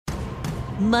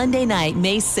Monday night,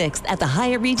 May 6th at the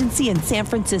Hyatt Regency in San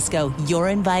Francisco. You're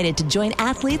invited to join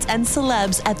athletes and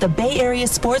celebs at the Bay Area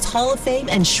Sports Hall of Fame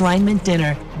Enshrinement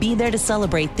Dinner. Be there to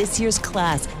celebrate this year's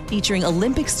class, featuring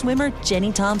Olympic swimmer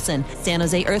Jenny Thompson, San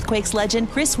Jose Earthquakes legend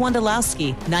Chris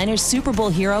Wondolowski, Niners Super Bowl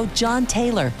hero John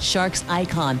Taylor, Sharks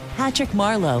icon Patrick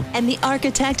Marleau, and the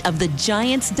architect of the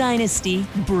Giants dynasty,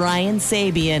 Brian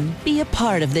Sabian. Be a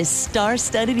part of this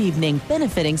star-studded evening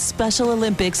benefiting Special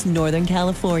Olympics Northern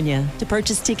California. To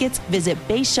purchase tickets, visit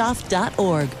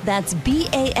bashoff.org. That's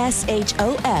BASHOF.org.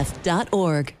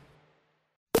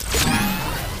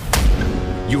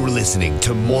 You're listening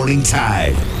to Morning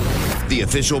Tide, the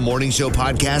official morning show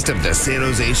podcast of the San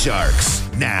Jose Sharks.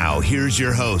 Now, here's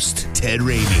your host, Ted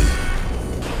Ramey.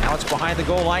 Now it's behind the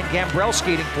goal line. Gambrell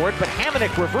skating for it, but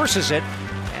Hamonic reverses it,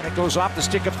 and it goes off the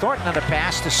stick of Thornton on a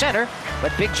pass to center,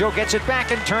 but Big Joe gets it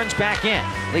back and turns back in.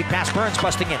 Lead pass, Burns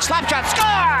busting in. Slap shot,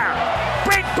 score!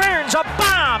 Brent Burns, a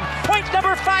bomb! Point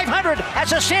number 500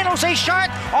 as a San Jose Shark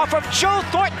off of Joe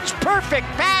Thornton's perfect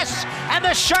pass, and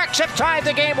the Sharks have tied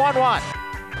the game 1-1.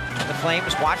 The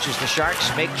Flames watch as the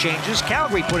Sharks make changes.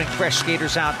 Calgary putting fresh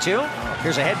skaters out too.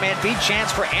 Here's a headman feed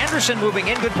chance for Anderson moving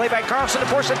in. Good play by Carlson to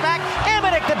force it back.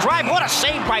 Hamonic the drive. What a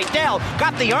save by Dell.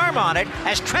 Got the arm on it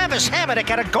as Travis Hamonic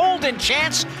had a golden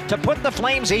chance to put the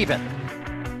Flames even.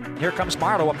 Here comes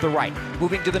Marleau up the right,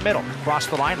 moving to the middle. Cross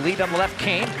the line, lead on the left,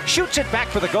 Kane. Shoots it back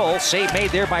for the goal. Save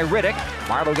made there by Riddick.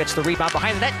 Marleau gets the rebound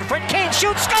behind the net in front. Kane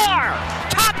shoots, score!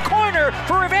 Top corner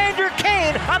for Evander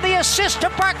Kane on the assist to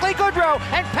Barclay Goodrow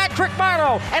and Patrick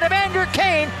Marleau. And Evander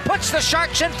Kane puts the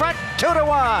Sharks in front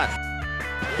 2-1.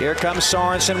 Here comes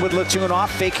Sorensen with Latunoff,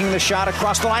 faking the shot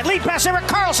across the line. Lead pass, Erik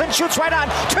Karlsson shoots right on.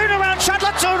 Turnaround shot,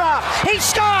 Latunoff. He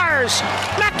scores!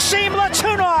 Maxim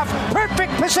Latunoff,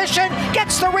 perfect position,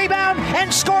 gets the rebound,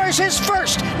 and scores his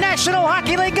first National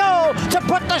Hockey League goal to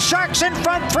put the Sharks in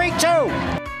front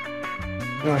 3-2.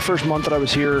 My first month that I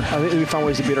was here, I think we found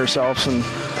ways to beat ourselves, and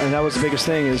that was the biggest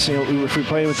thing. Is if we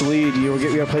play with the lead, we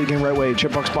got to play the game the right way.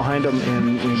 Chip pucks behind them,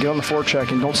 and get on the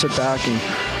forecheck, and don't sit back. And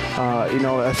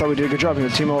I thought we did a good job.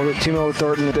 Timo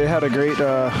Thornton, they had a great,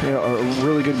 a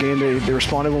really good game. They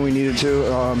responded when we needed to.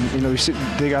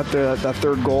 They got that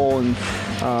third goal, and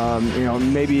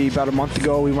maybe about a month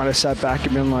ago we might have sat back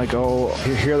and been like, oh,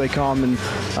 here they come, and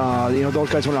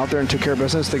those guys went out there and took care of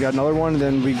business. They got another one, and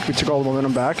then we took all the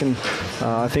momentum back, and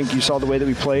I think you saw the way that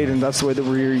we played, and that's the way that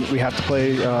we have to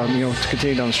play, to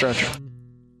continue down the stretch.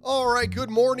 All right,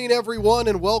 good morning, everyone,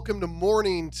 and welcome to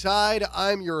Morning Tide.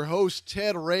 I'm your host,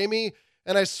 Ted Ramey,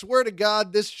 and I swear to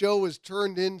God, this show has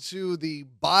turned into the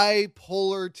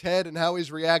bipolar Ted and how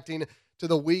he's reacting to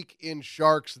the week in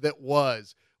Sharks that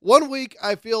was. 1 week,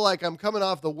 I feel like I'm coming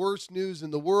off the worst news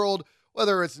in the world,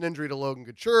 whether it's an injury to Logan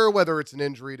Couture, whether it's an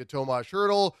injury to Tomas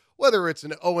Hertl, whether it's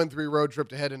an 0-3 road trip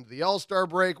to head into the All-Star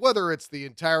break, whether it's the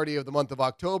entirety of the month of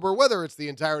October, whether it's the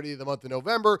entirety of the month of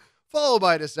November, followed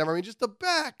by December. I mean, just the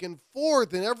back and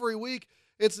forth, and every week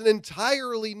it's an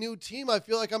entirely new team I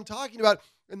feel like I'm talking about,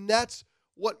 and that's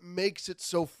what makes it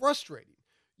so frustrating.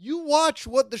 You watch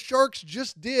what the Sharks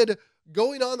just did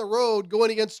going on the road,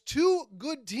 going against two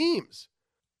good teams.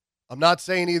 I'm not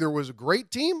saying either was a great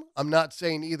team. I'm not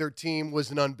saying either team was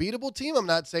an unbeatable team. I'm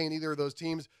not saying either of those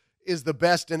teams is the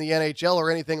best in the NHL or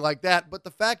anything like that. But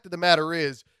the fact of the matter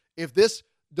is, if this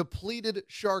depleted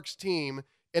Sharks team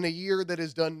in a year that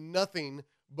has done nothing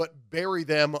but bury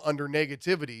them under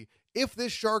negativity, if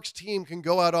this Sharks team can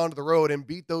go out onto the road and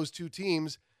beat those two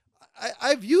teams,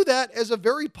 I view that as a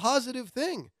very positive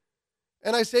thing.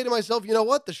 And I say to myself, you know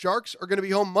what? The Sharks are going to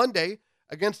be home Monday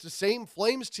against the same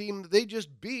Flames team that they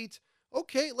just beat.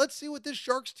 Okay, let's see what this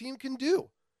Sharks team can do.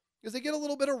 Because they get a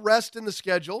little bit of rest in the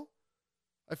schedule.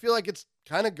 I feel like it's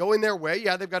kind of going their way.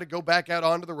 Yeah, they've got to go back out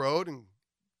onto the road and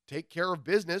take care of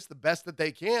business the best that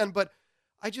they can. But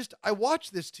I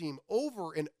watch this team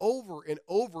over and over and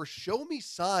over show me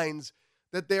signs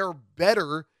that they're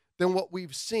better than what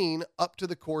we've seen up to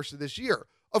the course of this year.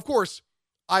 Of course,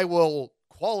 I will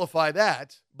qualify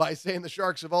that by saying the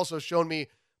Sharks have also shown me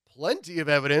plenty of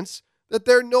evidence that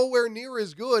they're nowhere near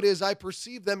as good as I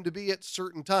perceive them to be at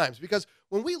certain times. Because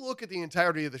when we look at the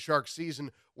entirety of the Sharks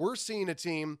season, we're seeing a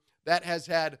team that has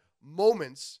had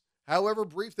moments, however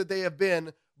brief that they have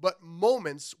been, but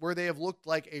moments where they have looked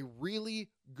like a really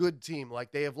good team,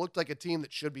 like they have looked like a team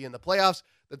that should be in the playoffs,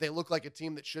 that they look like a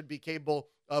team that should be capable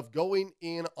of going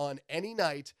in on any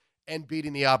night and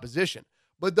beating the opposition.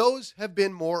 But those have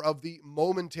been more of the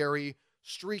momentary,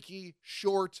 streaky,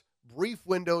 short, brief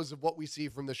windows of what we see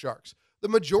from the Sharks. The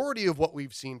majority of what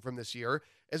we've seen from this year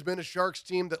has been a Sharks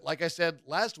team that, like I said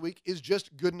last week, is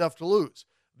just good enough to lose.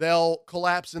 They'll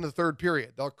collapse in the third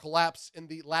period. They'll collapse in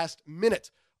the last minute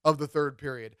of the third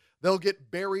period. They'll get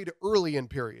buried early in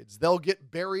periods. They'll get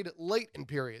buried late in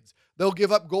periods. They'll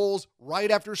give up goals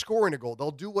right after scoring a goal. They'll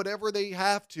do whatever they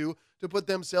have to put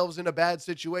themselves in a bad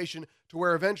situation to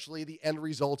where eventually the end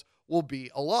result will be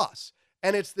a loss.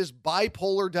 And it's this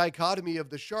bipolar dichotomy of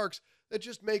the Sharks that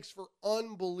just makes for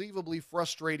unbelievably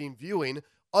frustrating viewing,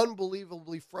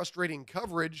 unbelievably frustrating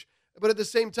coverage. But at the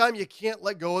same time, you can't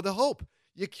let go of the hope.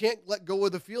 You can't let go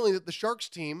of the feeling that the Sharks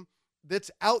team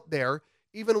that's out there,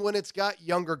 even when it's got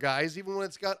younger guys, even when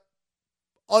it's got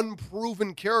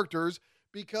unproven characters,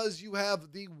 because you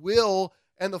have the will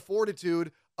and the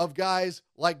fortitude of guys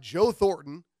like Joe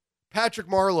Thornton, Patrick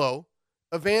Marleau,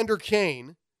 Evander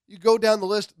Kane. You go down the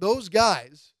list, those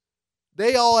guys,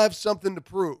 they all have something to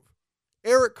prove.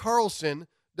 Erik Karlsson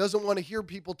doesn't want to hear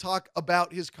people talk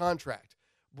about his contract.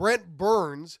 Brent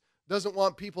Burns doesn't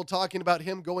want people talking about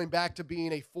him going back to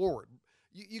being a forward.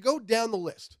 You go down the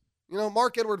list.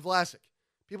 Marc-Edouard Vlasic.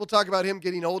 People talk about him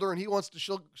getting older, and he wants to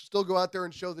still go out there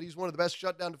and show that he's one of the best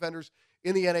shutdown defenders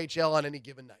in the NHL on any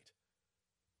given night.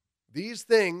 These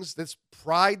things, this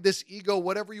pride, this ego,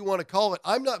 whatever you want to call it,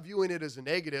 I'm not viewing it as a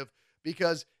negative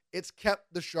because it's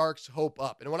kept the Sharks' hope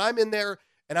up. And when I'm in there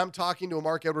and I'm talking to a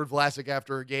Marc-Edouard Vlasic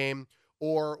after a game,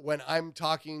 or when I'm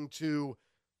talking to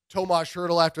Tomas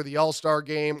Hertl after the All-Star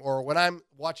game, or when I'm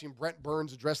watching Brent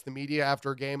Burns address the media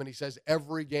after a game and he says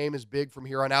every game is big from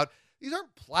here on out, these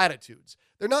aren't platitudes.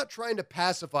 They're not trying to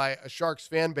pacify a Sharks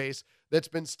fan base that's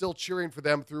been still cheering for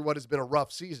them through what has been a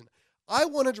rough season. I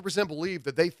 100% believe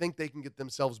that they think they can get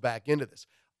themselves back into this.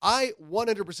 I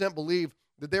 100% believe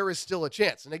that there is still a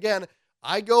chance. And again,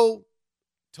 I go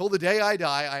till the day I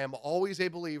die. I am always a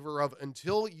believer of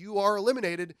until you are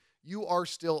eliminated, you are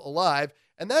still alive.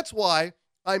 And that's why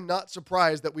I'm not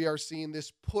surprised that we are seeing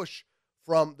this push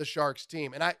from the Sharks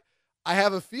team. And I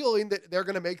have a feeling that they're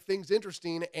going to make things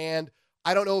interesting, and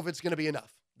I don't know if it's going to be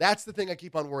enough. That's the thing I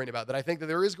keep on worrying about, that I think that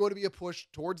there is going to be a push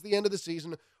towards the end of the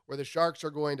season where the Sharks are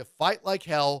going to fight like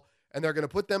hell, and they're going to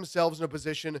put themselves in a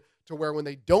position to where when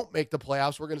they don't make the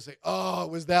playoffs, we're going to say, oh, it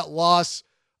was that loss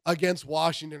against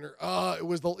Washington, or it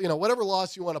was the, whatever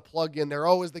loss you want to plug in there.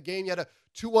 Oh, it was the game you had a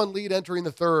 2-1 lead entering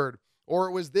the third, or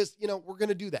it was this, we're going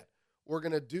to do that. We're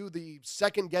going to do the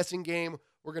second-guessing game.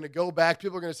 We're going to go back.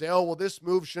 People are going to say, oh, well, this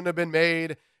move shouldn't have been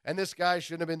made, and this guy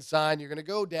shouldn't have been signed. You're going to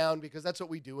go down because that's what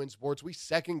we do in sports. We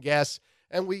second-guess,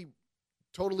 and we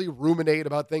totally ruminate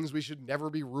about things we should never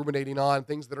be ruminating on,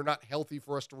 things that are not healthy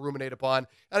for us to ruminate upon.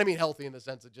 And I mean healthy in the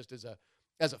sense that just as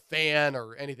a fan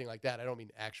or anything like that. I don't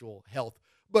mean actual health.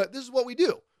 But this is what we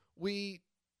do. We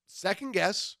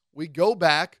second-guess. We go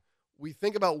back. We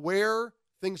think about where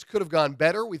things could have gone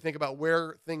better. We think about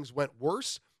where things went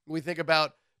worse. We think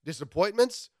about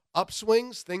disappointments,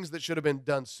 upswings, things that should have been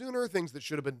done sooner, things that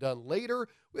should have been done later.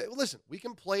 Listen, we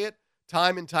can play it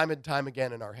time and time and time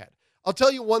again in our head. I'll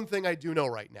tell you one thing I do know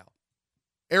right now.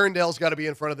 Aaron Dell's got to be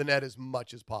in front of the net as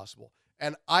much as possible.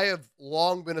 And I have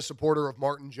long been a supporter of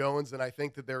Martin Jones, and I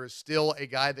think that there is still a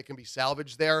guy that can be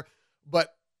salvaged there.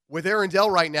 But with Aaron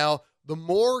Dell right now, the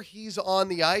more he's on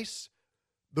the ice,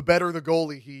 the better the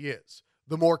goalie he is.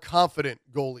 The more confident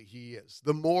goalie he is.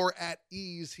 The more at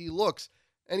ease he looks.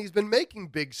 And he's been making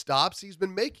big stops. He's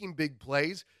been making big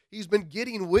plays. He's been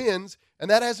getting wins, and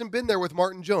that hasn't been there with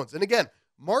Martin Jones. And again,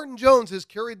 Martin Jones has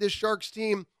carried this Sharks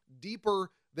team deeper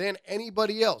than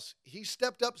anybody else. He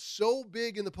stepped up so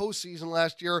big in the postseason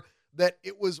last year that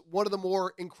it was one of the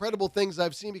more incredible things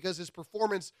I've seen, because his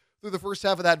performance through the first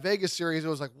half of that Vegas series, it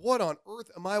was like, what on earth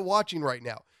am I watching right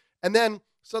now? And then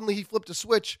suddenly he flipped a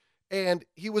switch, and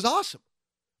he was awesome.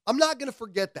 I'm not going to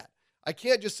forget that. I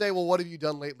can't just say, well, what have you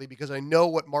done lately? Because I know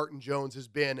what Martin Jones has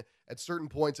been at certain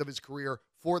points of his career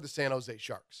for the San Jose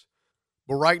Sharks.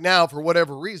 But right now, for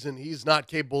whatever reason, he's not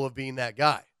capable of being that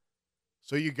guy.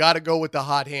 So you got to go with the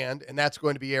hot hand, and that's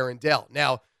going to be Aaron Dell.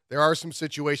 Now, there are some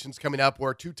situations coming up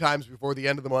where 2 times before the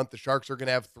end of the month, the Sharks are going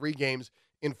to have 3 games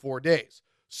in 4 days.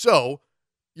 So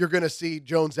you're going to see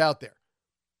Jones out there.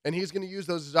 And he's going to use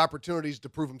those as opportunities to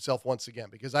prove himself once again,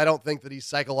 because I don't think that he's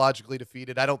psychologically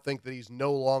defeated. I don't think that he's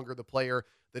no longer the player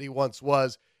that he once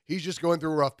was. He's just going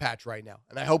through a rough patch right now,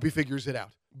 and I hope he figures it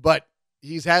out. But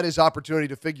he's had his opportunity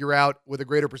to figure out with a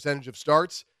greater percentage of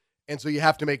starts, and so you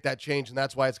have to make that change, and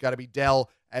that's why it's got to be Dell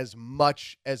as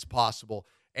much as possible.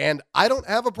 And I don't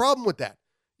have a problem with that.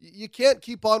 You can't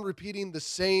keep on repeating the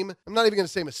same, I'm not even going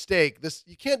to say mistake,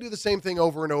 you can't do the same thing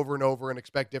over and over and over and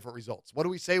expect different results. What do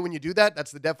we say when you do that? That's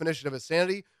the definition of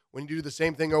insanity. When you do the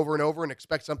same thing over and over and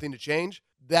expect something to change,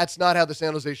 that's not how the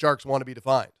San Jose Sharks want to be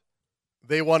defined.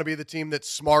 They want to be the team that's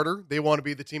smarter. They want to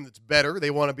be the team that's better. They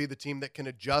want to be the team that can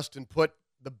adjust and put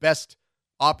the best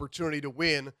opportunity to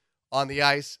win on the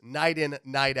ice, night in,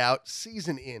 night out,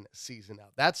 season in, season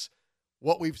out. That's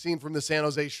what we've seen from the San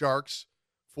Jose Sharks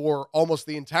for almost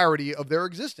the entirety of their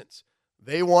existence.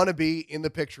 They want to be in the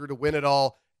picture to win it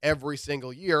all every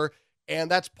single year, and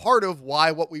that's part of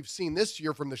why what we've seen this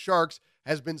year from the Sharks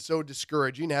has been so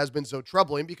discouraging, has been so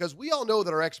troubling, because we all know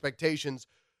that our expectations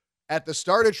at the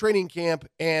start of training camp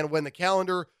and when the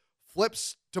calendar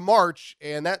flips to March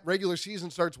and that regular season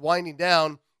starts winding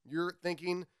down, you're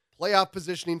thinking playoff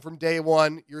positioning from day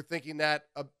one. You're thinking that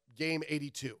game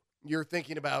 82. You're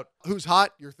thinking about who's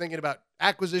hot. You're thinking about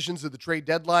acquisitions of the trade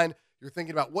deadline. You're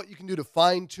thinking about what you can do to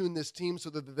fine-tune this team so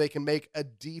that they can make a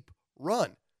deep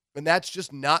run. And that's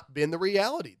just not been the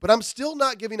reality. But I'm still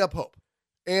not giving up hope.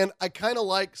 And I kind of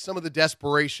like some of the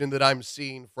desperation that I'm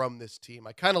seeing from this team.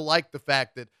 I kind of like the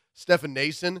fact that Stefan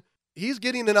Noesen, he's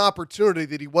getting an opportunity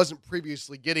that he wasn't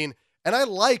previously getting. And I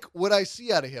like what I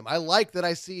see out of him. I like that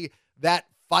I see that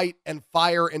fight and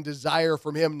fire and desire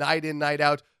from him night in, night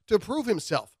out to prove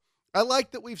himself. I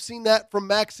like that we've seen that from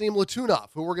Maxim Letunov,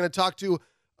 who we're going to talk to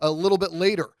a little bit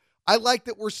later. I like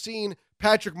that we're seeing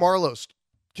Patrick Marleau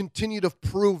continue to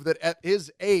prove that at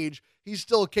his age, he's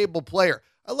still a capable player.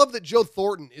 I love that Joe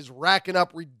Thornton is racking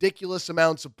up ridiculous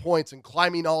amounts of points and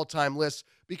climbing all-time lists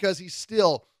because he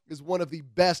still is one of the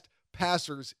best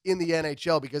passers in the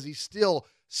NHL, because he still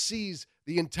sees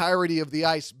the entirety of the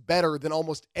ice better than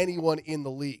almost anyone in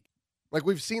the league. Like,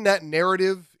 we've seen that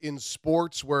narrative in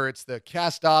sports where it's the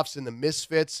cast-offs and the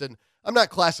misfits, and I'm not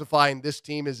classifying this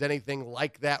team as anything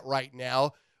like that right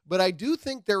now, but I do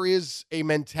think there is a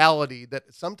mentality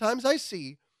that sometimes I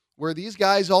see where these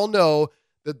guys all know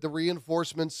that the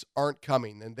reinforcements aren't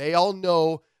coming, and they all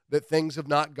know that things have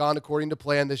not gone according to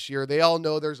plan this year. They all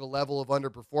know there's a level of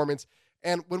underperformance.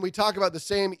 And when we talk about the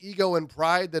same ego and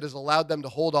pride that has allowed them to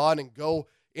hold on and go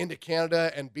into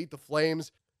Canada and beat the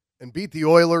Flames and beat the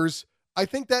Oilers, I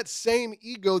think that same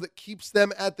ego that keeps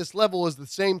them at this level is the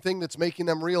same thing that's making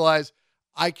them realize,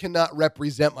 I cannot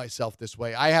represent myself this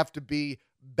way. I have to be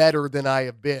better than I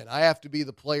have been. I have to be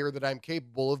the player that I'm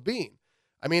capable of being.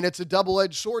 I mean, it's a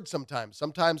double-edged sword sometimes.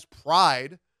 Sometimes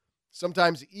pride,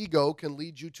 sometimes ego can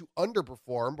lead you to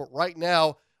underperform. But right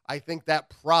now, I think that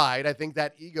pride, I think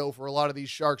that ego for a lot of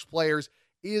these Sharks players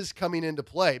is coming into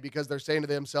play, because they're saying to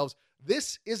themselves,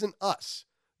 this isn't us.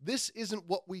 This isn't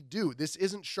what we do. This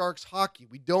isn't Sharks hockey.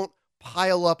 We don't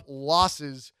pile up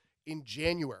losses in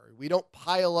January. We don't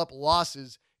pile up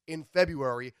losses in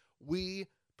February. We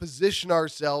position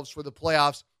ourselves for the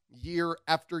playoffs year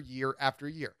after year after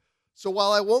year. So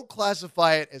while I won't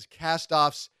classify it as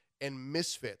cast-offs and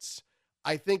misfits,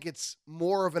 I think it's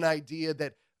more of an idea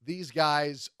that these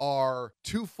guys are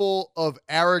too full of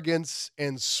arrogance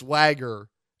and swagger,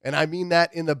 and I mean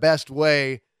that in the best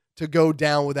way, to go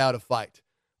down without a fight.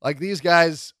 Like, these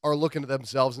guys are looking at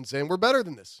themselves and saying, we're better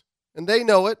than this. And they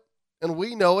know it, and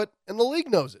we know it, and the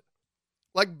league knows it.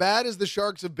 Like, bad as the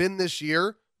Sharks have been this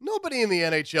year, nobody in the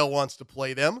NHL wants to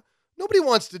play them. Nobody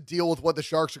wants to deal with what the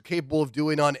Sharks are capable of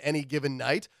doing on any given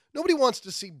night. Nobody wants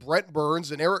to see Brent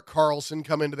Burns and Erik Karlsson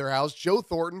come into their house, Joe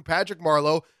Thornton, Patrick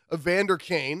Marleau, Evander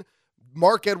Kane,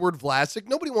 Marc-Edouard Vlasic.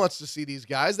 Nobody wants to see these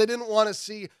guys. They didn't want to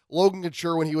see Logan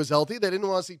Couture when he was healthy. They didn't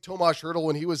want to see Tomas Hertl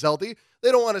when he was healthy.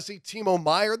 They don't want to see Timo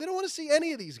Meier. They don't want to see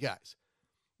any of these guys.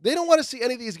 They don't want to see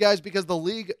any of these guys because the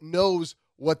league knows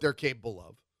what they're capable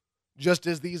of, just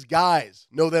as these guys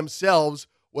know themselves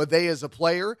what they as a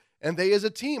player and they as a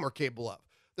team are capable of.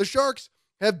 The Sharks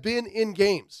have been in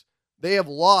games. They have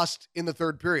lost in the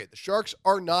third period. The Sharks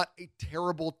are not a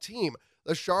terrible team.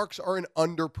 The Sharks are an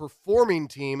underperforming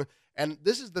team. And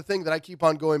this is the thing that I keep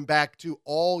on going back to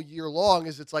all year long,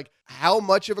 is it's like, how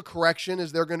much of a correction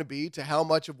is there going to be to how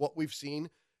much of what we've seen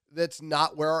that's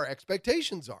not where our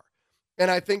expectations are?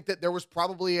 And I think that there was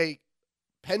probably a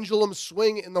pendulum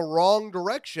swing in the wrong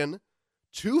direction,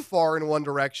 too far in one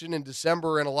direction in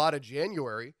December and a lot of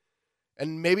January.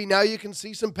 And maybe now you can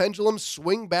see some pendulums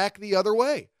swing back the other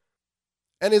way.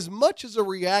 And as much as a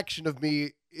reaction of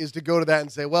me is to go to that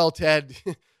and say, well, Ted,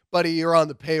 buddy, you're on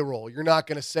the payroll. You're not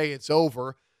going to say it's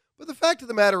over. But the fact of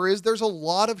the matter is, there's a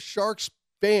lot of Sharks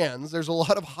fans, there's a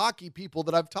lot of hockey people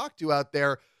that I've talked to out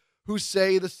there who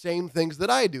say the same things that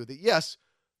I do. That yes,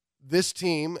 this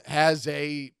team has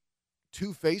a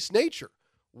two-faced nature.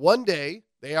 One day,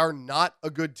 they are not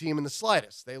a good team in the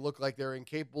slightest. They look like they're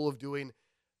incapable of doing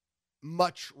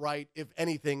much right, if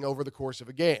anything, over the course of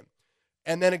a game.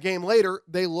 And then a game later,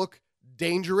 they look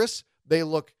dangerous. They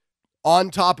look on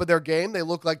top of their game. They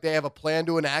look like they have a plan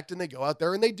to enact, and they go out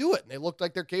there and they do it. And they look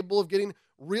like they're capable of getting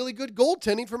really good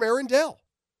goaltending from Aaron Dell.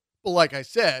 But like I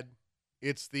said,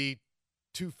 it's the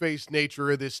two-faced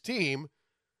nature of this team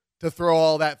to throw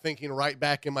all that thinking right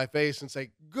back in my face and say,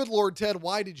 good Lord, Ted,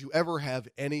 why did you ever have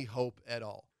any hope at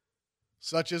all?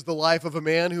 Such is the life of a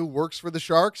man who works for the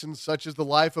Sharks, and such is the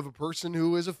life of a person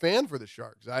who is a fan for the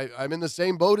Sharks. I'm in the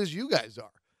same boat as you guys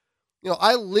are.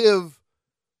 I live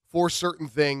for certain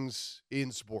things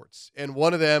in sports, and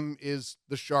one of them is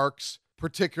the Sharks,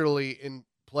 particularly in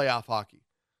playoff hockey.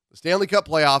 The Stanley Cup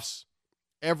playoffs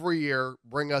every year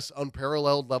bring us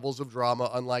unparalleled levels of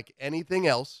drama unlike anything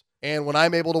else. And when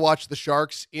I'm able to watch the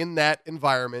Sharks in that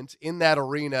environment, in that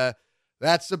arena,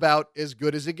 that's about as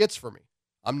good as it gets for me.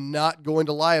 I'm not going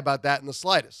to lie about that in the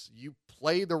slightest. You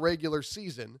play the regular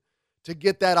season to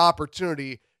get that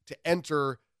opportunity to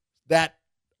enter that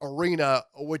arena,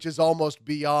 which is almost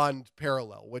beyond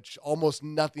parallel, which almost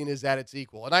nothing is at its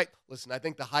equal. And I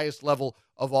think the highest level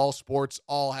of all sports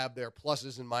all have their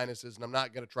pluses and minuses, and I'm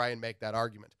not going to try and make that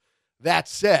argument. That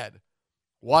said,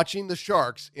 watching the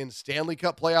Sharks in Stanley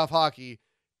Cup playoff hockey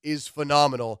is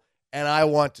phenomenal, and I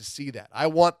want to see that. I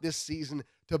want this season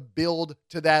to build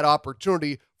to that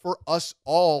opportunity for us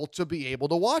all to be able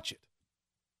to watch it.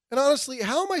 And honestly,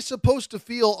 how am I supposed to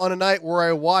feel on a night where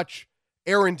I watch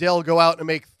Aaron Dell go out and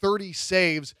make 30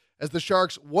 saves as the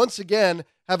Sharks once again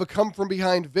have a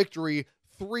come-from-behind victory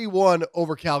 3-1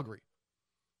 over Calgary?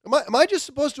 Am I just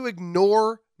supposed to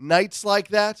ignore nights like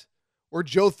that, where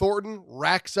Joe Thornton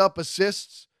racks up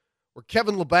assists, where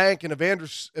Kevin Labanc and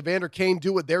Evander Kane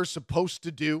do what they're supposed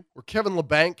to do, where Kevin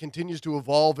Labanc continues to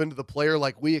evolve into the player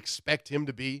like we expect him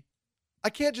to be?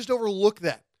 I can't just overlook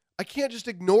that. I can't just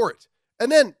ignore it.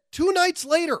 And then 2 nights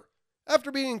later,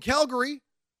 after being in Calgary,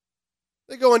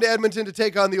 they go into Edmonton to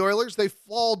take on the Oilers. They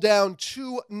fall down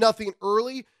 2-0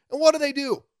 early. And what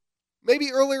do?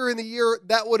 Maybe earlier in the year,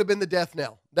 that would have been the death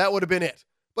knell. That would have been it.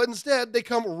 But instead, they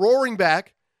come roaring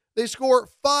back. They score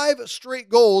 5 straight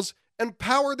goals and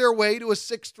power their way to a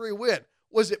 6-3 win.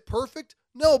 Was it perfect?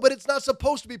 No, but it's not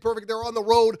supposed to be perfect. They're on the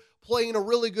road playing a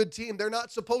really good team. They're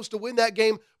not supposed to win that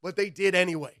game, but they did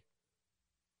anyway.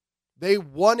 They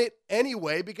won it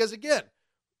anyway because, again,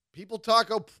 people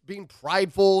talk of being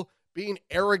prideful, being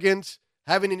arrogant,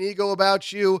 having an ego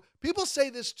about you. People say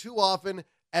this too often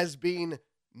as being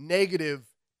negative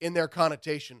in their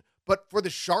connotation. But for the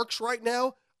Sharks right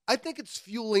now, I think it's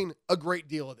fueling a great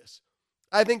deal of this.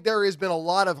 I think there has been a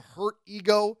lot of hurt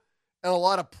ego and a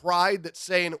lot of pride that's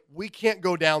saying, we can't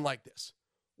go down like this.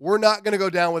 We're not going to go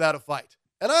down without a fight.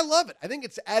 And I love it. I think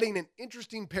it's adding an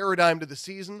interesting paradigm to the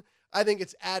season. I think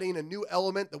it's adding a new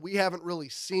element that we haven't really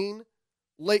seen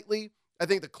lately. I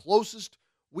think the closest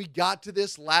we got to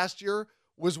this last year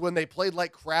was when they played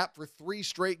like crap for 3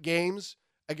 straight games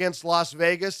against Las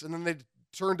Vegas, and then they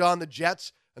turned on the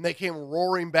Jets, and they came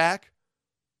roaring back.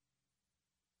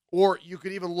 Or you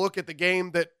could even look at the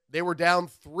game that they were down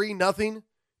 3-0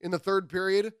 in the third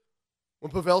period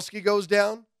when Pavelski goes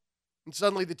down, and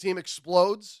suddenly the team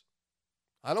explodes.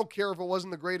 I don't care if it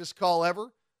wasn't the greatest call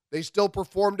ever. They still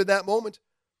performed in that moment.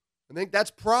 I think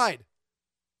that's pride.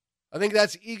 I think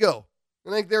that's ego. I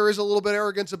think there is a little bit of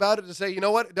arrogance about it to say, you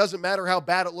know what? It doesn't matter how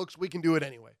bad it looks. We can do it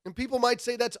anyway. And people might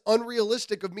say that's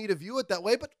unrealistic of me to view it that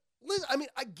way. But listen,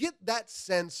 I get that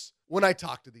sense when I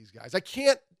talk to these guys. I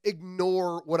can't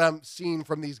ignore what I'm seeing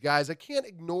from these guys. I can't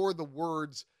ignore the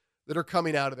words that are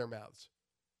coming out of their mouths.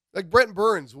 Like Brent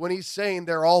Burns, when he's saying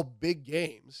they're all big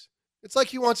games, it's like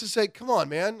he wants to say, come on,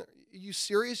 man. Are you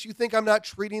serious? You think I'm not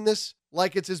treating this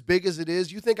like it's as big as it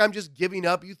is? You think I'm just giving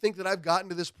up? You think that I've gotten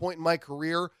to this point in my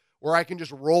career where I can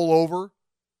just roll over,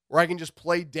 where I can just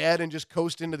play dead and just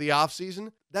coast into the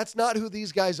offseason? That's not who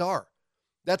these guys are.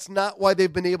 That's not why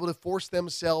they've been able to force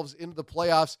themselves into the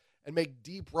playoffs and make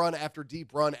deep run after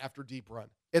deep run after deep run.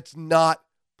 It's not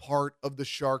part of the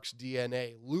Sharks'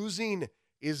 DNA. Losing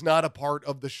is not a part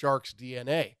of the Sharks'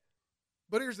 DNA.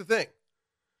 But here's the thing.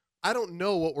 I don't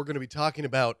know what we're going to be talking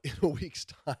about in a week's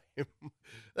time.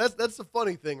 That's the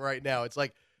funny thing right now. It's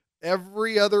like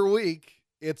every other week,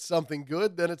 it's something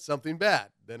good, then it's something bad.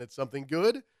 Then it's something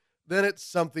good, then it's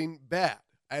something bad.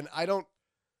 And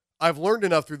I've learned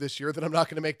enough through this year that I'm not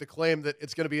going to make the claim that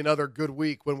it's going to be another good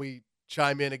week when we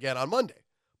chime in again on Monday.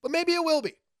 But maybe it will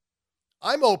be.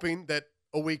 I'm hoping that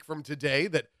a week from today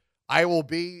that I will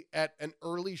be at an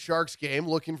early Sharks game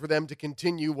looking for them to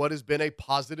continue what has been a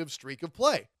positive streak of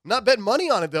play. I'm not betting money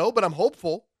on it, though, but I'm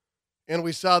hopeful. And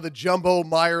we saw the Jumbo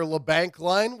Meyer LeBanc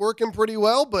line working pretty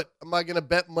well, but am I going to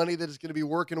bet money that it's going to be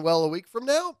working well a week from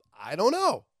now? I don't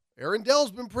know. Aaron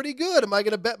Dell's been pretty good. Am I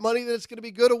going to bet money that it's going to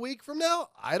be good a week from now?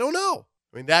 I don't know.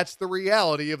 I mean, that's the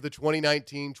reality of the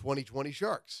 2019-2020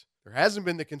 Sharks. There hasn't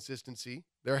been the consistency.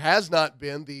 There has not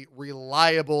been the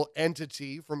reliable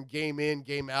entity from game in,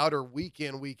 game out, or week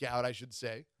in, week out, I should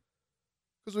say.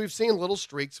 because we've seen little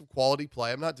streaks of quality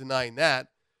play. I'm not denying that,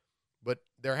 but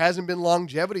there hasn't been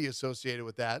longevity associated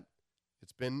with that.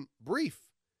 It's been brief.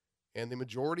 And the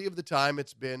majority of the time,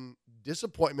 it's been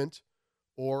disappointment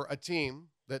or a team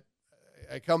that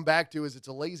I come back to as it's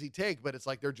a lazy take, but it's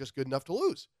like they're just good enough to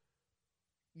lose.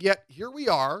 Yet here we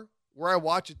are, where I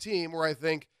watch a team where I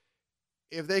think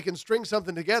if they can string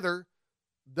something together,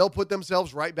 they'll put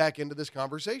themselves right back into this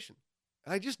conversation.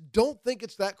 And I just don't think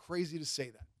it's that crazy to say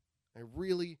that. I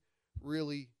really,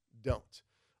 really don't.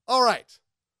 All right,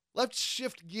 let's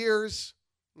shift gears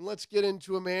and let's get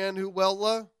into a man who,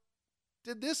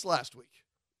 did this last week.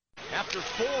 After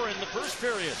 4 in the first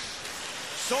period,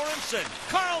 Sorensen,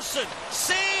 Carlson,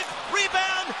 save,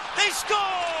 rebound, they score!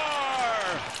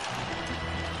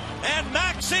 And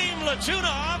Maxim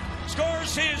Letunov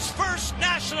scores his first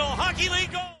National Hockey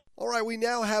League goal. All right, we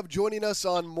now have joining us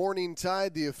on Morning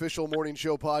Tide, the official morning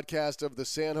show podcast of the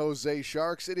San Jose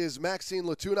Sharks. It is Maxim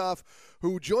Letunov,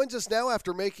 who joins us now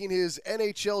after making his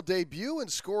NHL debut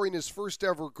and scoring his first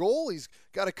ever goal. He's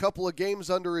got a couple of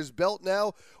games under his belt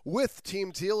now with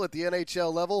Team Teal at the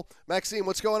NHL level. Maxim,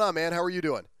 what's going on, man? How are you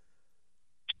doing?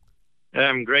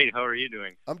 I'm great. How are you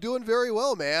doing? I'm doing very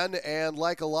well, man. And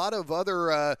like a lot of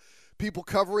other people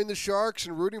covering the Sharks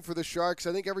and rooting for the Sharks,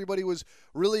 I think everybody was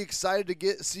really excited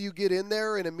to see you get in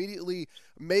there and immediately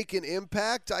make an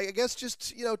impact. I guess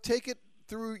just, take it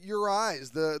through your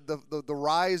eyes, the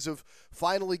rise of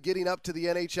finally getting up to the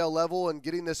NHL level and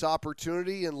getting this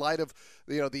opportunity in light of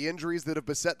the injuries that have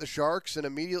beset the Sharks, and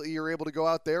immediately you're able to go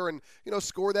out there and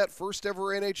score that first ever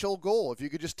NHL goal. If you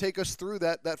could just take us through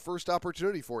that first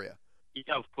opportunity for you.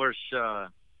 Yeah, of course.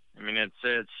 It's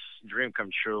a dream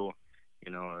come true.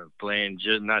 Playing,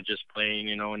 not just playing,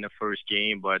 in the first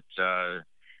game, but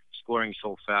scoring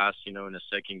so fast, in the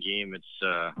second game.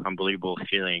 It's unbelievable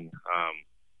feeling.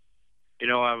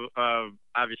 I've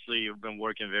obviously been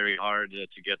working very hard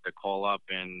to get the call up,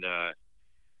 and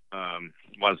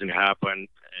wasn't happen.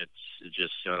 It's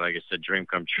just, like I said, dream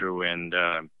come true, and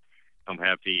I'm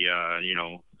happy,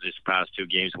 this past 2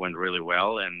 games went really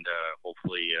well, and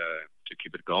hopefully to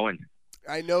keep it going.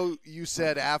 I know you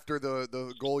said after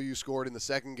the goal you scored in the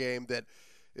second game that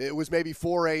it was maybe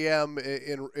 4 a.m.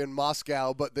 in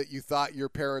Moscow, but that you thought your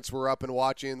parents were up and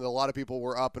watching, that a lot of people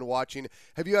were up and watching.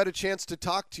 Have you had a chance to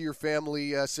talk to your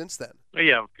family since then?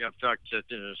 Yeah, I've talked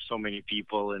to so many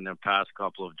people in the past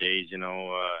couple of days,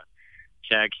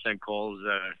 texts and calls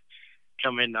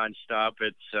come in nonstop.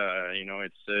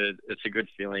 It's a good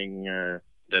feeling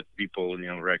that people,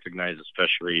 recognize,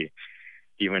 especially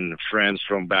even friends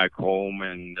from back home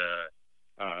and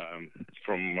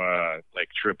from like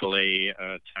AAA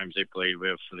times they played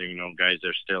with, guys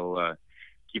are still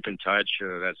keep in touch.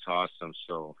 That's awesome.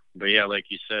 So, but yeah, like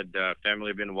you said, family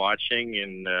have been watching,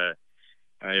 and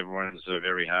everyone's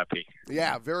very happy.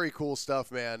 Yeah, very cool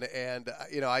stuff, man. And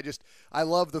I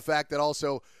love the fact that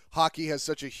also hockey has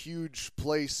such a huge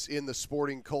place in the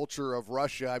sporting culture of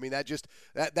Russia. I mean,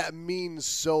 that means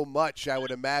so much, I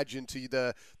would imagine, to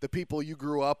the people you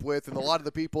grew up with and a lot of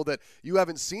the people that you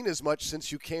haven't seen as much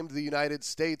since you came to the United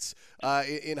States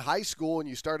in high school, and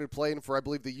you started playing for, I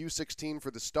believe, the U16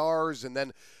 for the Stars, and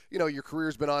then your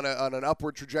career's been on an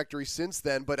upward trajectory since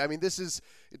then. But I mean, this is,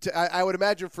 I would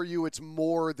imagine for you, it's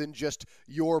more than just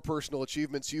your personal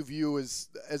achievements. You view as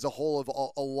a whole of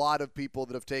a lot of people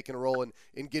that have taken a role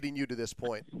in getting you to this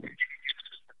point.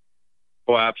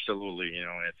 Well, absolutely.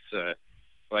 It's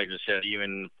like I said,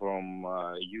 even from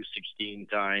U16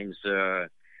 times,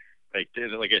 like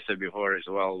I said before as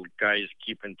well, guys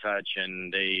keep in touch,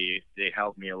 and they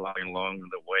help me along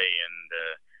the way,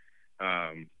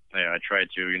 and I try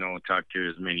to talk to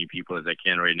as many people as I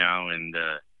can right now, and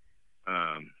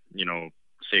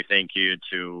say thank you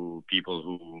to people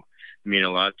who mean a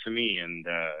lot to me, and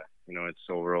it's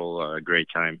overall a great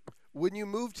time. When you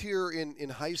moved here in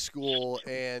high school,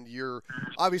 and you're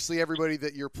obviously everybody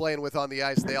that you're playing with on the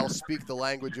ice, they all speak the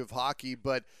language of hockey,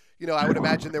 but I would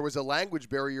imagine there was a language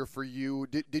barrier for you.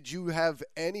 Did you have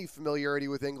any familiarity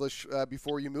with English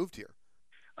before you moved here?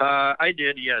 I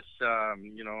did, yes. I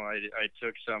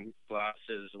took some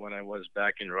classes when I was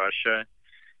back in Russia,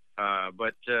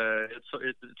 but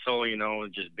it's all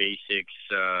just basics.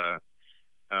 I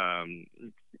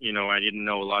didn't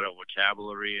know a lot of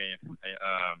vocabulary.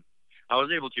 I was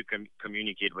able to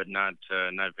communicate, but not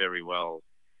very well.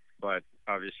 But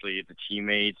obviously, the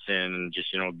teammates and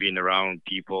just being around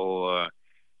people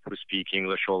who speak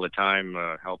English all the time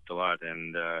helped a lot.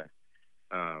 And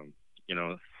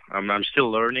I'm still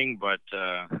learning, but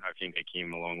I think I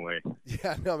came a long way.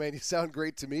 Yeah, no, man, you sound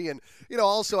great to me. And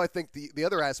also I think the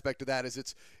other aspect of that is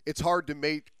it's hard to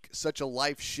make such a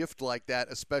life shift like that,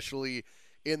 especially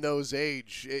in those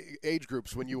age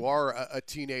groups when you are a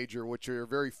teenager, which are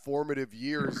very formative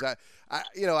years.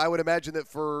 I would imagine that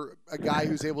for a guy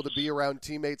who's able to be around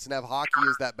teammates and have hockey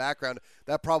as that background,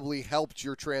 that probably helped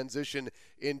your transition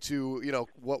into,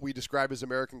 what we describe as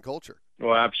American culture.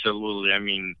 Well, absolutely. I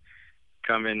mean,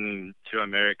 coming to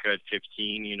America at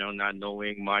 15, not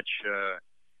knowing much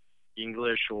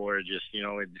English or just,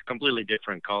 it's a completely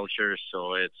different culture.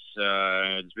 So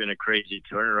it's been a crazy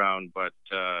turnaround, but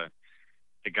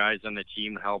the guys on the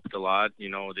team helped a lot. They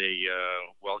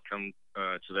welcomed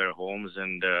to their homes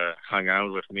and hung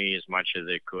out with me as much as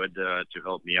they could to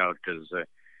help me out, because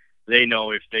they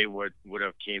know if they would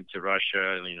have came to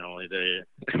Russia,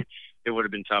 it would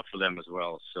have been tough for them as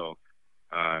well. So,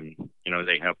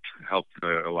 they helped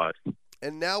a lot.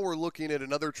 And now we're looking at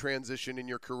another transition in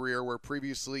your career where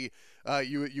previously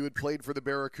you had played for the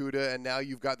Barracuda, and now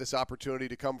you've got this opportunity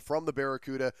to come from the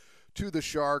Barracuda to the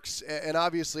Sharks. And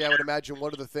obviously I would imagine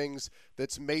one of the things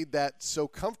that's made that so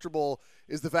comfortable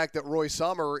is the fact that Roy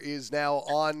Sommer is now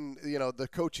on, the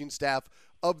coaching staff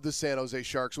of the San Jose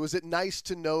Sharks. Was it nice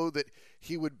to know that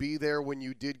he would be there when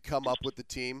you did come up with the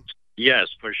team? Yes,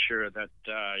 for sure. That,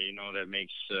 that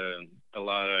makes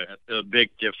a big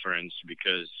difference,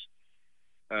 because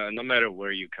no matter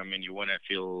where you come in, you want to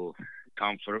feel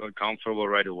comfortable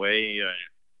right away.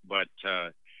 But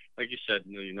like you said,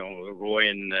 Roy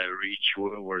and Reach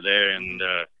were there, and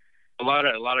a lot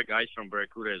of guys from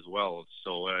Barracuda as well.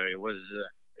 So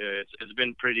it's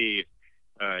been pretty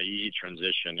easy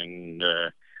transition, and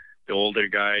the older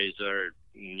guys are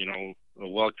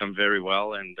welcome very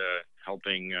well, and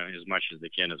helping as much as they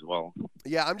can as well.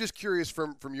 Yeah, I'm just curious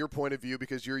from your point of view,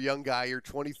 because you're a young guy, you're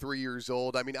 23 years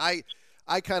old. I mean, I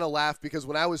kind of laugh because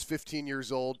when I was 15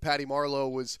 years old, Patty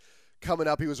Marleau was coming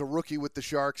up. He was a rookie with the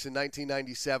Sharks in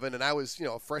 1997, and I was,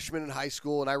 a freshman in high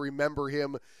school, and I remember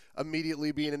him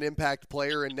immediately being an impact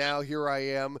player, and now here I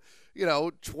am,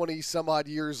 20 some odd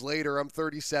years later. I'm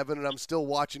 37, and I'm still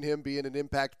watching him being an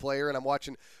impact player, and I'm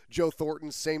watching Joe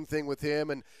Thornton, same thing with him,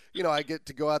 and I get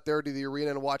to go out there to the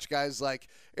arena and watch guys like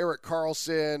Erik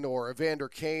Karlsson or Evander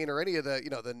Kane or any of the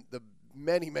the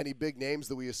many, many big names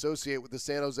that we associate with the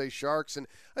San Jose Sharks. And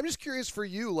I'm just curious for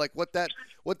you, like what that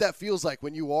feels like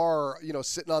when you are,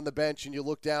 sitting on the bench and you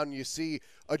look down and you see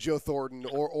a Joe Thornton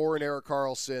or an Erik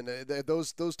Karlsson,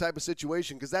 those type of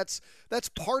situation, because that's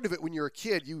part of it. When you're a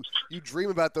kid, you dream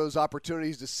about those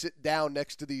opportunities to sit down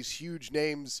next to these huge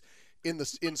names in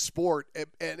sport,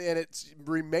 and it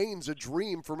remains a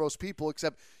dream for most people,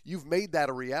 except you've made that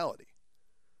a reality.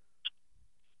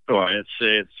 Oh,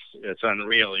 it's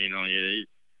unreal.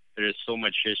 There's so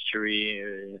much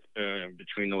history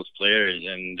between those players,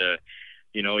 and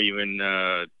even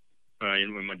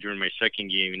during my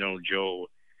second game, Joe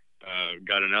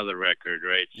got another record,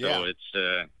 right? Yeah. So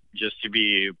it's just to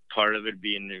be part of it,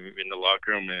 being in the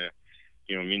locker room,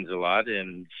 means a lot,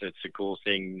 and it's a cool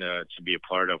thing to be a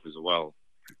part of as well.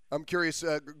 I'm curious,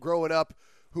 growing up,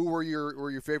 who were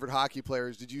your favorite hockey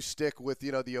players? Did you stick with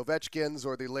the Ovechkins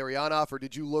or the Larionov, or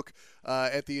did you look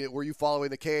were you following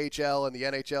the KHL and the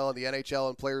NHL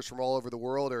and players from all over the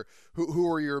world, or who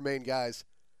were your main guys?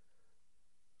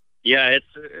 Yeah,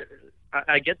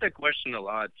 I get that question a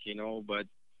lot, but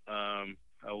I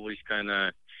always kind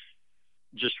of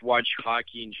just watch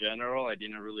hockey in general. I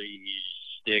didn't really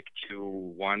stick to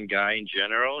one guy in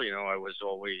general. I was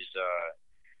always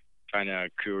kind of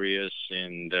curious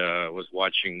and was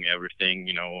watching everything,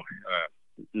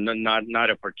 not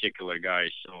a particular guy.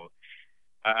 So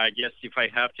I guess if I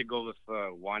have to go with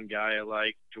one guy I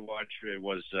like to watch, it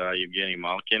was Evgeny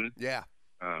Malkin. Yeah.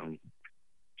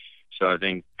 So I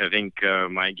think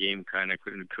my game kind of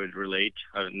could relate.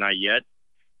 Not yet,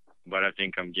 but I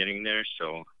think I'm getting there.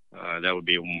 So that would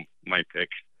be my pick.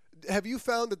 Have you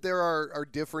found that there are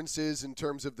differences in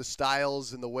terms of the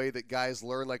styles and the way that guys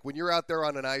learn? Like when you're out there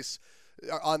on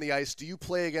the ice, do you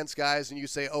play against guys and you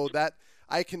say, oh, that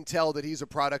I can tell that he's a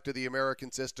product of the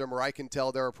American system, or I can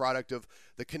tell they're a product of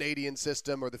the Canadian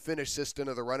system or the Finnish system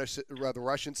or the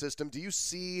Russian system? Do you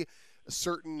see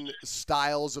certain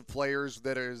styles of players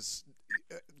that is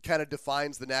kind of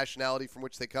defines the nationality from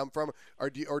which they come from, or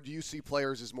do you see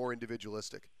players as more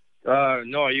individualistic?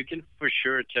 No, you can for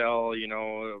sure tell,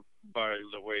 by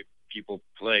the way people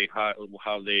play,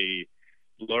 how they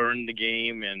learn the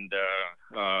game and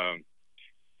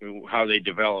how they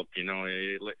develop.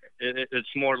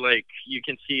 It's more like you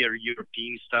can see a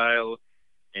European style,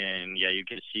 and you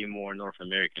can see more North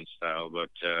American style. But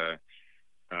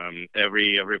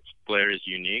every player is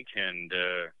unique, and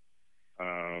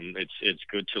it's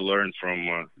good to learn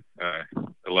from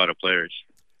a lot of players.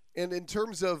 And in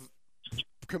terms of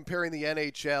comparing the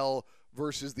NHL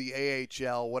versus the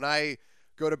AHL, when I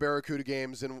go to Barracuda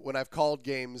games, and when I've called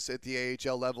games at the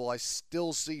AHL level, I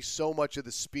still see so much of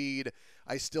the speed.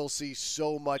 I still see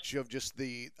so much of just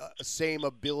the same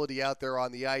ability out there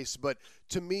on the ice. But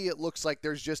to me, it looks like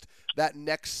there's just that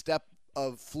next step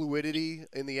of fluidity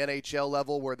in the NHL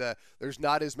level where there's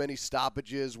not as many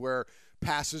stoppages, where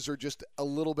passes are just a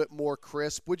little bit more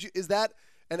crisp. Is that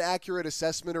an accurate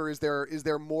assessment, or is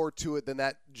there more to it than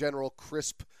that general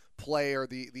crisp play or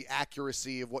the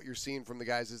accuracy of what you're seeing from the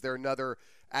guys? Is there another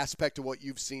aspect of what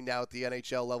you've seen now at the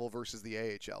NHL level versus the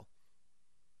AHL?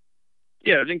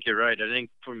 Yeah, I think you're right. I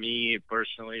think for me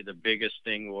personally, the biggest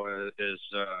thing is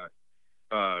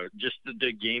just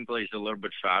the gameplay is a little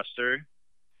bit faster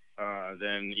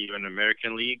than even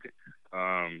American League.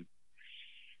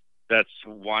 That's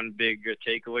one big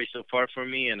takeaway so far for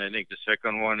me. And I think the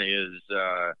second one is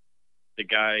the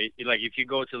guy, like if you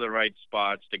go to the right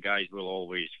spots, the guys will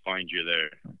always find you there.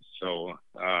 So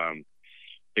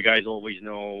the guys always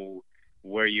know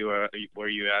where you are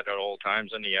at all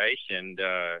times on the ice, and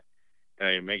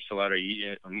it makes a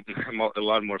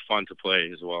lot more fun to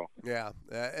play as well. Yeah,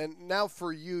 and now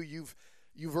for you,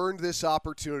 you've earned this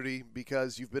opportunity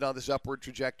because you've been on this upward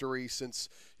trajectory since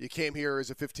you came here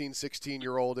as a 15,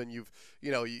 16-year-old, and you've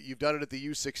done it at the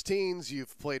U16s.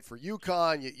 You've played for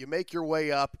UConn. You make your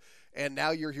way up, and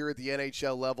now you're here at the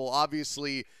NHL level.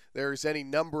 Obviously, there's any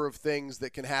number of things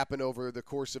that can happen over the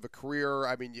course of a career.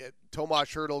 I mean, Tomas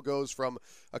Hertl goes from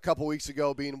a couple weeks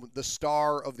ago being the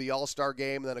star of the All-Star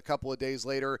game, and then a couple of days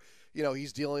later,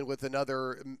 he's dealing with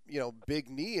another, big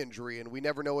knee injury, and we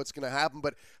never know what's going to happen.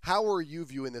 But how are you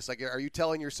viewing this? Like, are you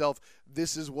telling yourself,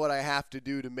 this is what I have to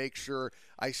do to make sure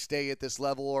I stay at this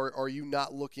level, or are you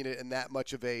not looking at it in that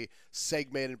much of a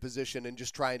segmented position and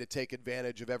just trying to take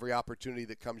advantage of every opportunity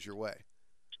that comes your way?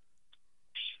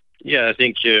 Yeah, I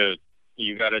think you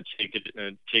got to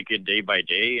take it day by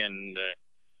day and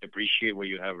appreciate what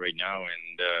you have right now,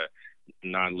 and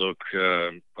not look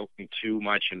too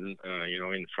much in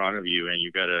front of you. And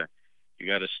you gotta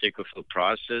stick with the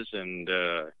process and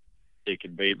take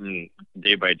it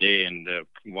day by day, and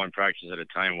one practice at a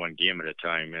time, one game at a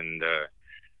time.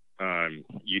 And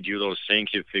you do those things,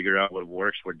 you figure out what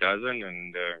works, what doesn't,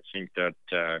 and I think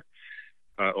that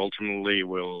ultimately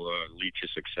will lead to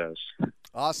success.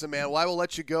 Awesome, man. Well, I will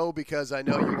let you go because I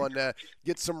know you want to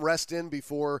get some rest in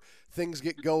before things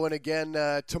get going again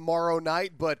tomorrow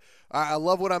night. But I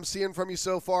love what I'm seeing from you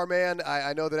so far, man.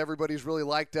 I know that everybody's really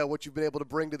liked what you've been able to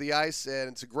bring to the ice, and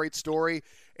it's a great story.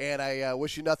 And I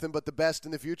wish you nothing but the best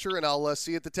in the future, and I'll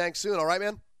see you at the tank soon. All right,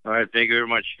 man? All right. Thank you very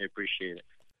much. I appreciate it.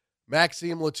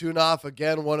 Maxim Letunov,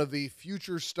 again, one of the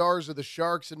future stars of the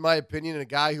Sharks, in my opinion, and a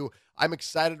guy who I'm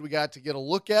excited we got to get a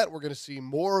look at. We're going to see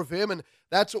more of him, and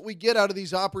that's what we get out of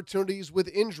these opportunities with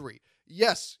injury.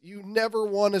 Yes, you never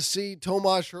want to see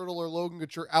Tomas Hertl or Logan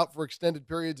Couture out for extended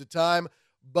periods of time,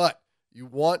 but you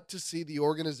want to see the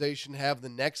organization have the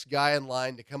next guy in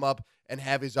line to come up and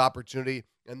have his opportunity,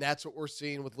 and that's what we're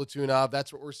seeing with Letunov.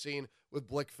 That's what we're seeing with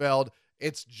Blichfeld.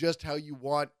 It's just how you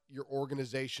want your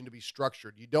organization to be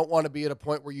structured. You don't want to be at a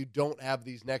point where you don't have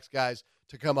these next guys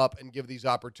to come up and give these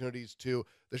opportunities to.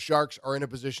 The Sharks are in a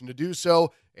position to do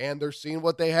so, and they're seeing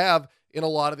what they have in a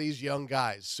lot of these young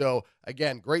guys. So,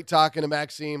 again, great talking to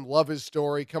Maxim. Love his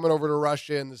story. Coming over to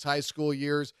Russia in his high school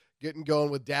years, getting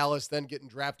going with Dallas, then getting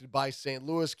drafted by St.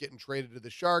 Louis, getting traded to the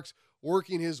Sharks,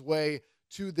 working his way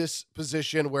to this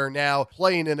position where now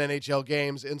playing in NHL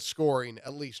games and scoring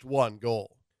at least one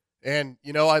goal. And,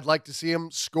 I'd like to see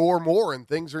him score more, and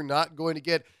things are not going to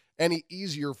get any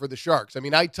easier for the Sharks. I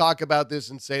mean, I talk about this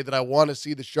and say that I want to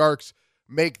see the Sharks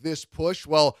make this push.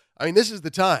 Well, I mean, this is the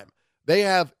time. They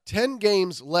have 10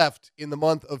 games left in the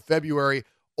month of February.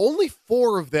 Only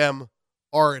 4 of them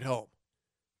are at home.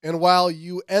 And while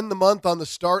you end the month on the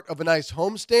start of a nice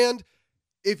homestand,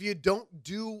 if you don't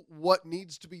do what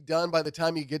needs to be done by the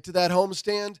time you get to that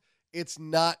homestand, it's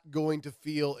not going to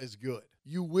feel as good.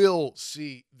 You will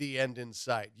see the end in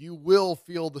sight. You will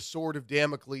feel the sword of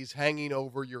Damocles hanging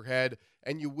over your head,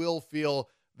 and you will feel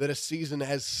that a season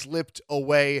has slipped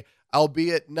away,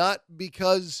 albeit not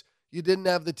because you didn't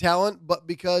have the talent, but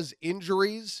because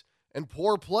injuries and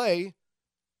poor play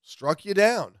struck you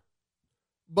down.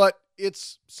 But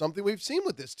it's something we've seen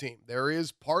with this team. There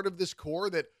is part of this core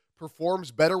that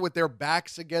performs better with their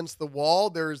backs against the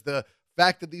wall. There's the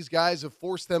fact that these guys have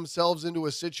forced themselves into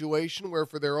a situation where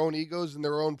for their own egos and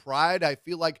their own pride, I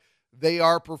feel like they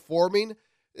are performing.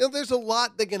 There's a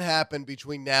lot that can happen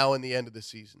between now and the end of the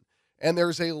season. And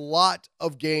there's a lot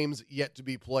of games yet to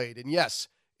be played. And yes,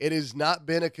 it has not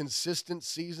been a consistent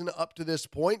season up to this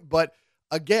point. But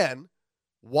again,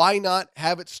 why not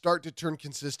have it start to turn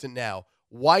consistent now?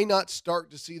 why not start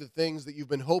to see the things that you've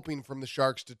been hoping from the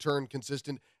Sharks to turn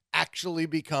consistent actually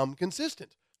become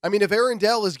consistent? I mean, if Aaron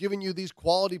Dell is giving you these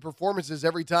quality performances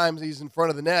every time he's in front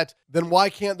of the net, then why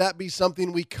can't that be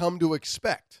something we come to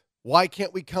expect? Why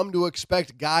can't we come to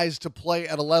expect guys to play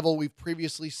at a level we've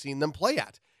previously seen them play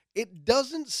at? It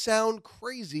doesn't sound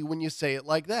crazy when you say it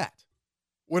like that.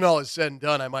 When all is said and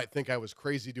done, I might think I was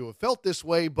crazy to have felt this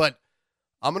way, but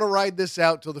I'm going to ride this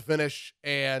out till the finish,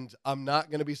 and I'm not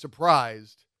going to be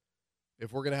surprised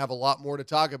if we're going to have a lot more to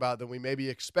talk about than we maybe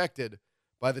expected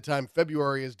by the time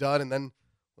February is done, and then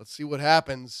let's see what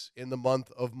happens in the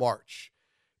month of March.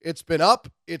 It's been up,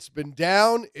 it's been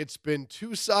down, it's been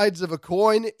two sides of a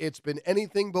coin, it's been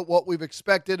anything but what we've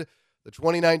expected. The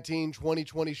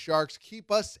 2019-2020 Sharks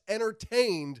keep us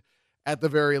entertained at the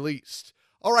very least.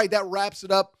 All right, that wraps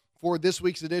it up for this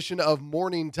week's edition of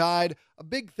Morning Tide. A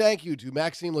big thank you to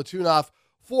Maxime Letunov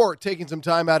for taking some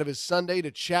time out of his Sunday to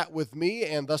chat with me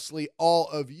and thusly all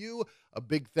of you. A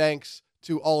big thanks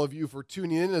to all of you for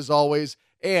tuning in as always,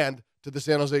 and to the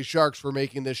San Jose Sharks for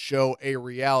making this show a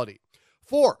reality.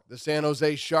 For the San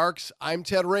Jose Sharks, I'm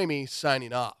Ted Ramey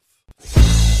signing off.